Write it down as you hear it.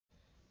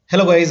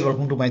Hello guys,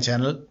 welcome to my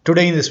channel.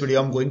 Today in this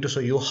video I'm going to show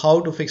you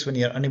how to fix when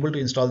you're unable to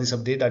install this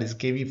update, that is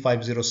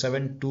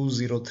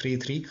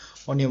KB5072033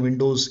 on your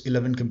Windows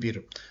 11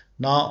 computer.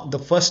 Now the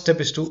first step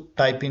is to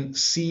type in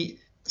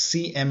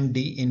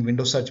CMD in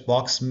Windows search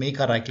box, make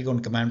a right click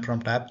on command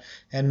prompt tab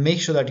and make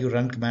sure that you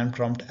run command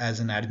prompt as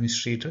an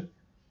administrator,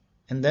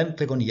 and then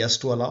click on yes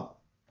to allow,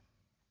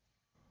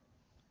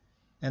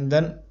 and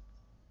then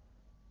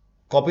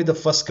copy the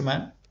first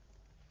command,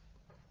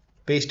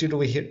 paste it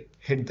over here,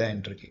 hit the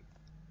enter key.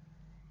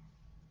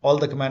 All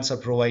the commands are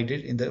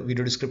provided in the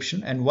video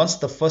description, and once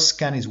the first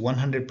scan is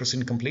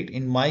 100% complete,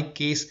 in my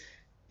case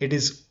it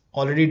is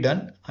already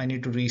done, I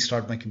need to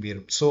restart my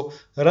computer. So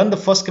run the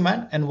first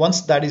command, and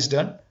once that is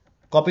done,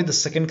 copy the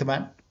second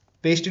command,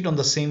 paste it on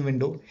the same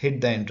window,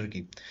 hit the enter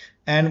key.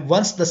 And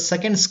once the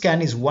second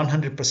scan is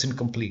 100%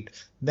 complete,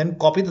 then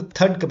copy the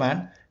third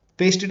command,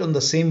 paste it on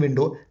the same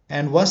window,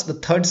 and once the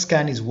third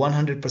scan is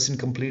 100%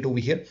 complete over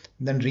here,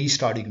 then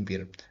restart your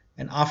computer.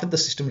 And after the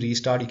system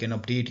restart, you can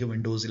update your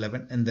Windows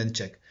 11 and then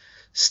check.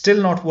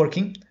 Still not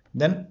working,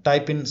 then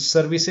type in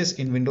services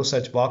in Windows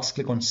search box,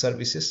 click on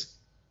services,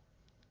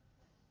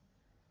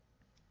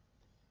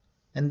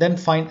 and then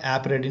find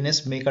app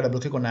readiness, make a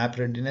double click on app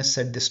readiness,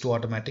 set this to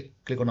automatic,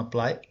 click on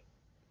apply,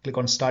 click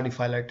on start if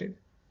highlighted,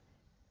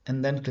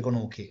 and then click on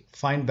OK.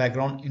 Find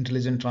background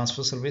intelligent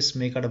transfer service,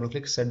 make a double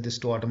click, set this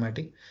to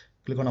automatic,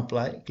 click on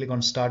apply, click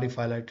on start if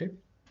highlighted,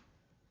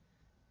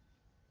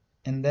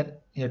 and then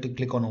you have to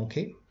click on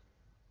OK.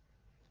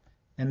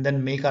 And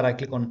then make a right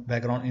click on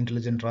background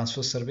intelligent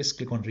transfer service,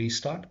 click on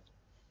restart.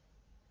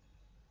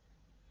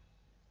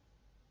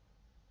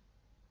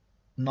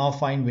 Now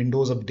find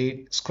Windows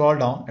Update, scroll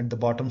down at the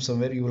bottom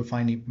somewhere, you will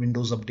find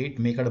Windows Update,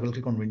 make a double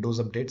click on Windows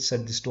Update,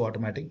 set this to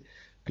automatic,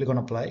 click on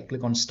apply,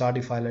 click on start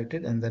if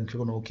highlighted, and then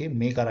click on OK,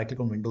 make a right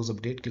click on Windows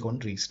Update, click on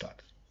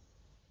restart.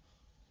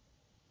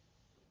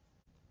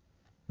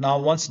 Now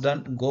once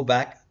done, go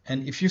back,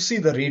 and if you see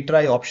the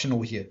retry option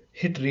over here,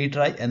 hit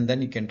retry, and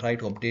then you can try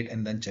to update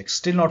and then check.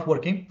 Still not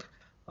working,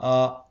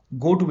 go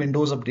to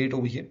Windows Update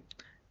over here,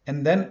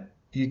 and then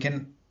you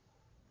can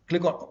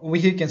click on over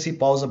here, you can see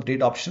pause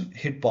update option,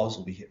 hit pause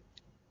over here.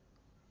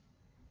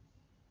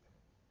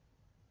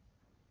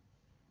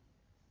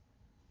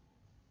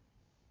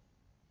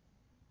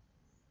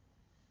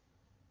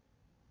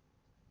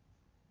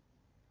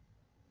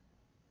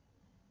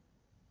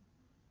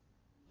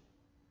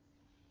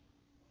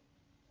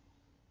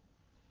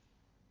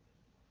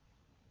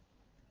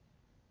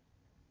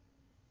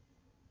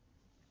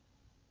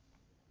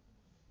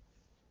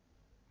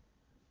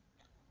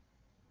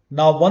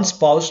 Now once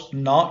paused,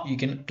 now you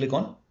can click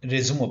on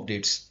resume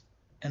updates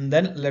and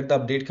then let the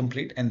update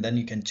complete, and then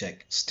you can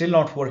check. Still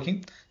not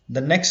working.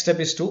 The next step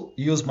is to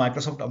use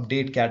Microsoft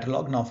Update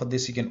Catalog. Now for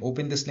this, you can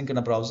open this link in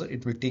a browser.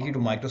 It will take you to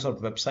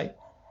Microsoft website.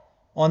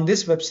 On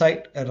this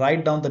website,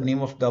 write down the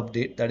name of the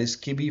update, that is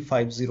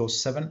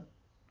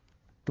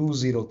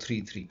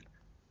KB5072033,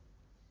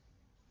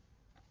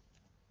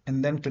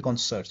 and then click on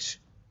search.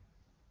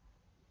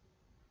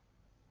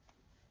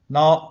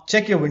 Now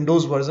check your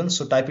Windows version,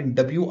 so type in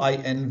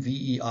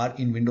WINVER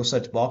in Windows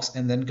search box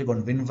and then click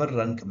on WinVer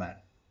run command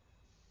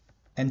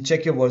and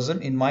check your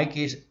version. In my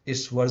case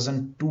it's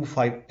version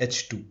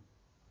 25H2,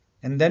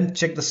 and then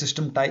check the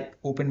system type,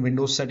 open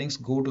Windows settings,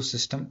 go to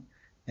system,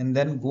 and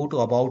then go to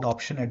about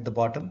option at the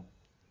bottom,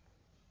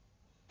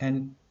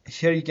 and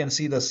here you can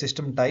see the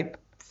system type.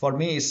 For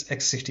me is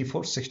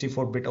x64,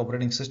 64-bit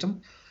operating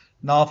system.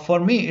 Now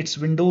for me it's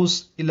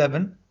Windows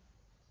 11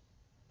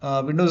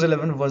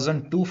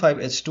 version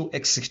 25H2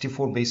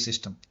 x64 base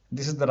system.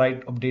 This is the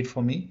right update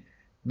for me.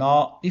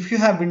 Now if you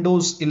have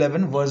Windows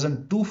 11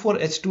 version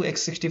 24H2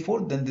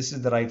 x64, then this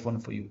is the right one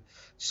for you.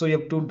 So you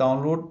have to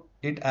download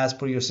it as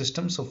per your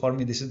system. So for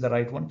me this is the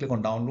right one. Click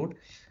on download,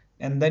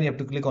 and then you have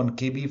to click on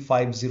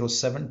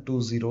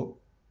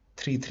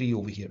KB5072033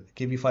 over here,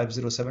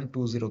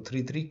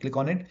 KB5072033. click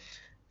on it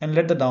and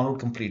let the download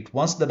complete.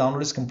 Once the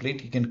download is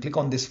complete, you can click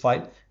on this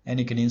file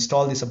and you can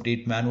install this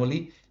update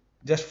manually.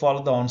 Just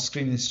follow the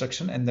on-screen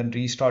instruction and then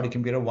restart your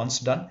computer once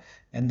done,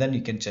 and then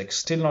you can check.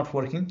 Still not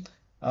working.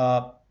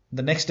 The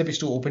next step is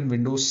to open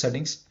Windows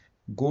settings,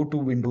 go to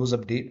Windows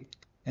Update,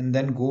 and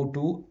then go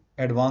to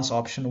advanced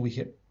option over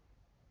here.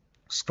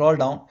 Scroll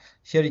down,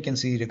 here you can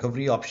see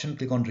recovery option,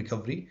 click on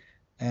recovery,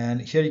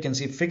 and here you can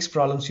see fix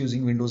problems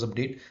using Windows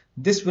Update.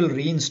 This will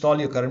reinstall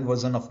your current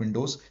version of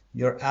Windows.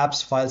 Your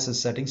apps, files and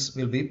settings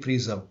will be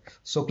preserved.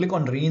 So click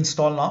on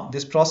reinstall now.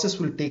 This process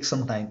will take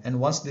some time, and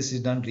once this is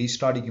done,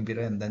 restart your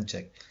computer and then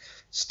check.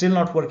 Still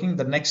not working.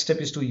 The next step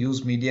is to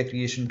use media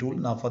creation tool.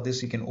 Now for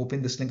this, you can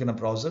open this link in a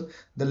browser.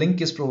 The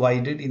link is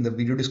provided in the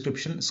video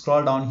description.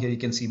 Scroll down here, you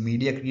can see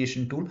media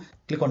creation tool.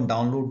 Click on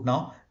download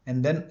now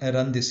and then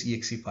run this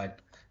exe file,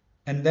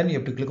 and then you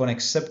have to click on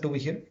accept over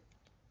here.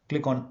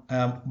 Click on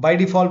by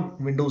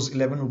default Windows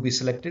 11 will be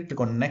selected.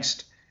 Click on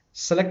next,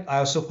 select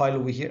ISO file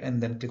over here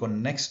and then click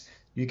on next.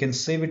 You can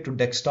save it to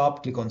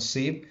desktop, click on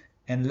save,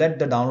 and let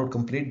the download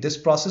complete. This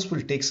process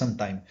will take some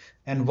time,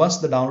 and once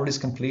the download is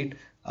complete,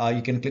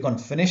 you can click on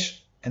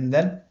finish, and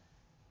then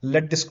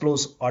Let this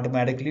close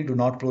automatically. Do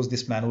not close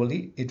this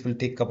manually. It will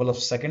take a couple of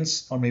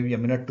seconds or maybe a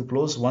minute to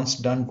close. Once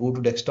done, go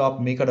to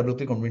desktop, make a double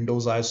click on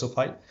Windows ISO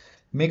file,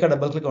 make a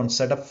double click on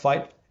setup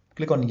file,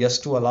 click on yes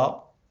to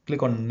allow,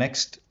 click on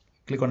next,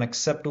 click on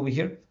accept over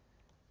here.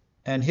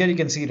 And here you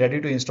can see ready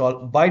to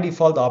install. By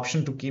default, the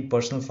option to keep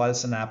personal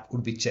files and app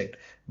would be checked.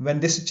 When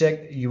this is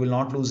checked, you will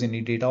not lose any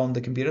data on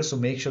the computer. So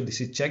make sure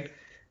this is checked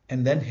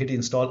and then hit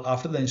install.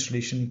 After the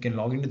installation, you can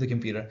log into the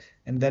computer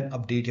and then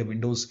update your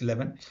Windows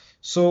 11.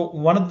 So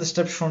one of the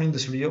steps shown in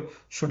this video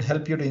should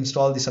help you to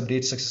install this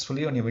update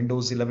successfully on your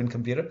Windows 11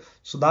 computer.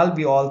 So that'll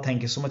be all.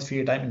 Thank you so much for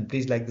your time, and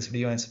please like this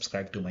video and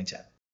subscribe to my channel.